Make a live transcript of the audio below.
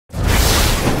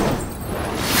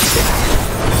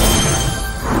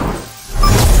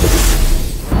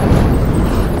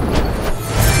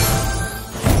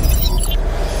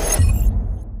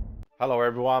Hello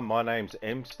everyone, my name's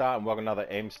M-Star and welcome to another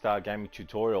M-Star gaming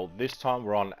tutorial. This time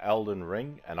we're on Elden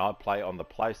Ring and I play on the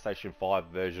PlayStation 5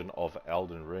 version of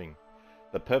Elden Ring.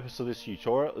 The purpose of this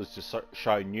tutorial is to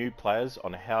show new players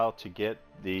on how to get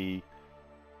the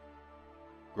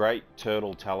Great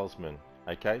Turtle Talisman.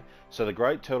 Okay, so the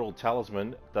Great Turtle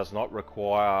Talisman does not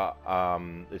require,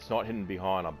 it's not hidden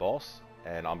behind a boss,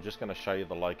 and I'm just going to show you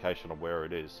the location of where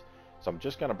it is. So I'm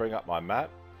just going to bring up my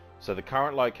map. So the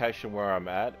current location where I'm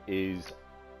at is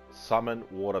Summon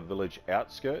Water Village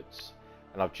outskirts,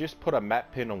 and I've just put a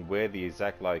map pin on where the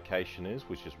exact location is,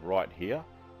 which is right here.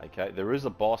 Okay, there is a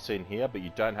boss in here, but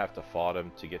you don't have to fight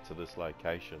him to get to this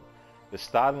location. The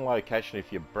starting location,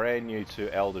 if you're brand new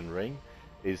to Elden Ring,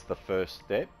 is the first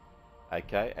step.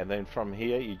 Okay, and then from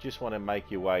here you just want to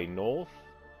make your way north,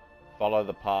 follow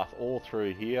the path all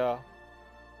through here,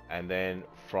 and then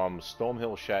from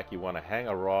Stormhill Shack you want to hang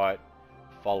a right,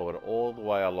 follow it all the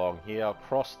way along here,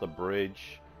 cross the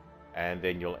bridge, and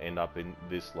then you'll end up in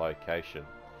this location.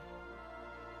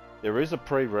 There is a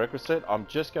prerequisite. I'm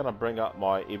just going to bring up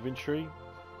my inventory.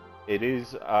 It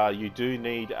is you do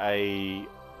need a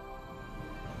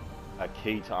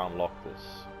key to unlock this.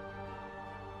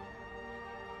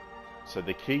 So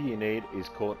the key you need is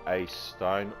called a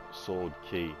stone sword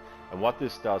key, and what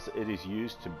this does, it is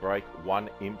used to break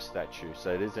one imp statue.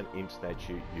 So it is an imp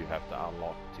statue you have to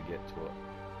unlock to get to it.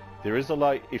 There is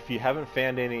if you haven't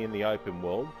found any in the open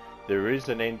world, there is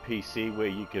an NPC where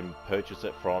you can purchase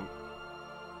it from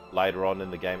later on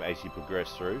in the game as you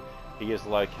progress through. He is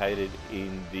located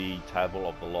in the Table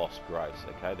of the Lost Grace.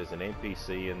 Okay, there's an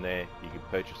NPC in there, you can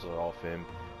purchase it off him.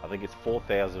 I think it's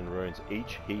 4,000 runes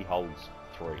each, he holds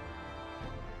 3.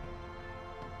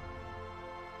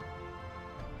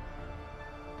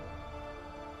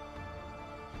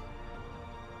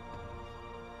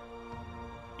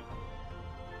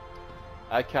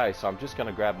 Okay, so I'm just going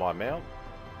to grab my mount,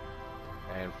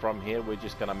 and from here we're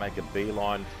just going to make a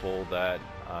beeline for that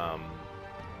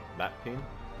map pin.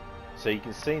 So you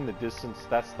can see in the distance,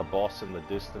 that's the boss in the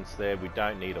distance there. We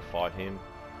don't need to fight him.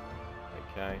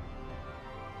 Okay.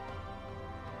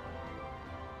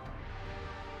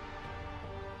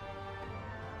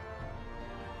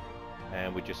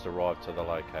 And we just arrived to the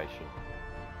location.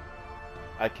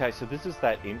 Okay, so this is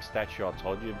that imp statue I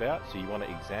told you about, so you want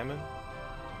to examine.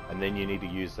 And then you need to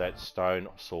use that stone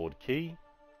sword key.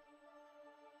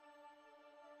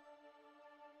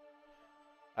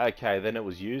 Okay, then it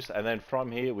was used, and then from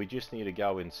here we just need to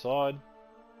go inside.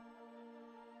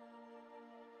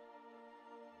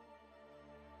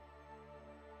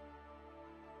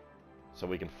 So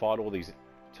we can fight all these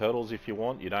turtles if you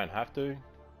want, you don't have to.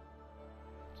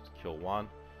 Just kill one.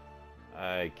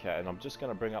 Okay, and I'm just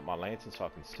going to bring up my lantern so I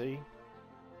can see.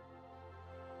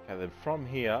 Okay, then from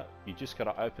here, you just got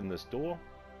to open this door,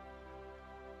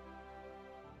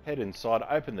 head inside,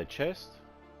 open the chest,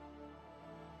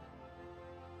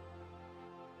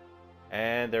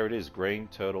 and there it is, Green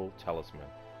Turtle Talisman.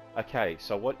 Okay,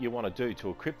 so what you want to do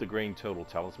to equip the Green Turtle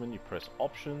Talisman, you press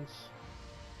Options,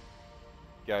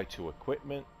 go to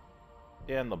Equipment,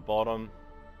 down the bottom,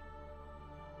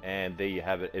 and there you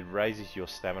have it. It raises your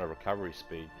stamina recovery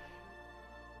speed.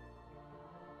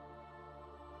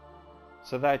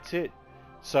 So that's it.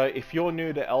 So if you're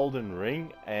new to Elden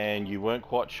Ring and you weren't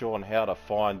quite sure on how to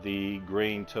find the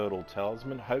Green Turtle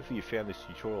Talisman, hopefully you found this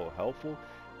tutorial helpful.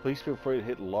 Please feel free to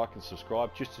hit like and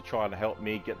subscribe just to try and help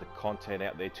me get the content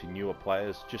out there to newer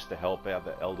players, just to help out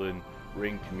the Elden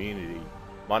Ring community.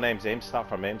 My name's M-Star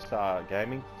from M-Star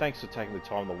Gaming. Thanks for taking the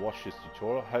time to watch this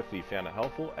tutorial. Hopefully you found it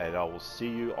helpful, and I will see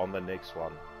you on the next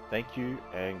one. Thank you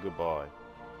and goodbye.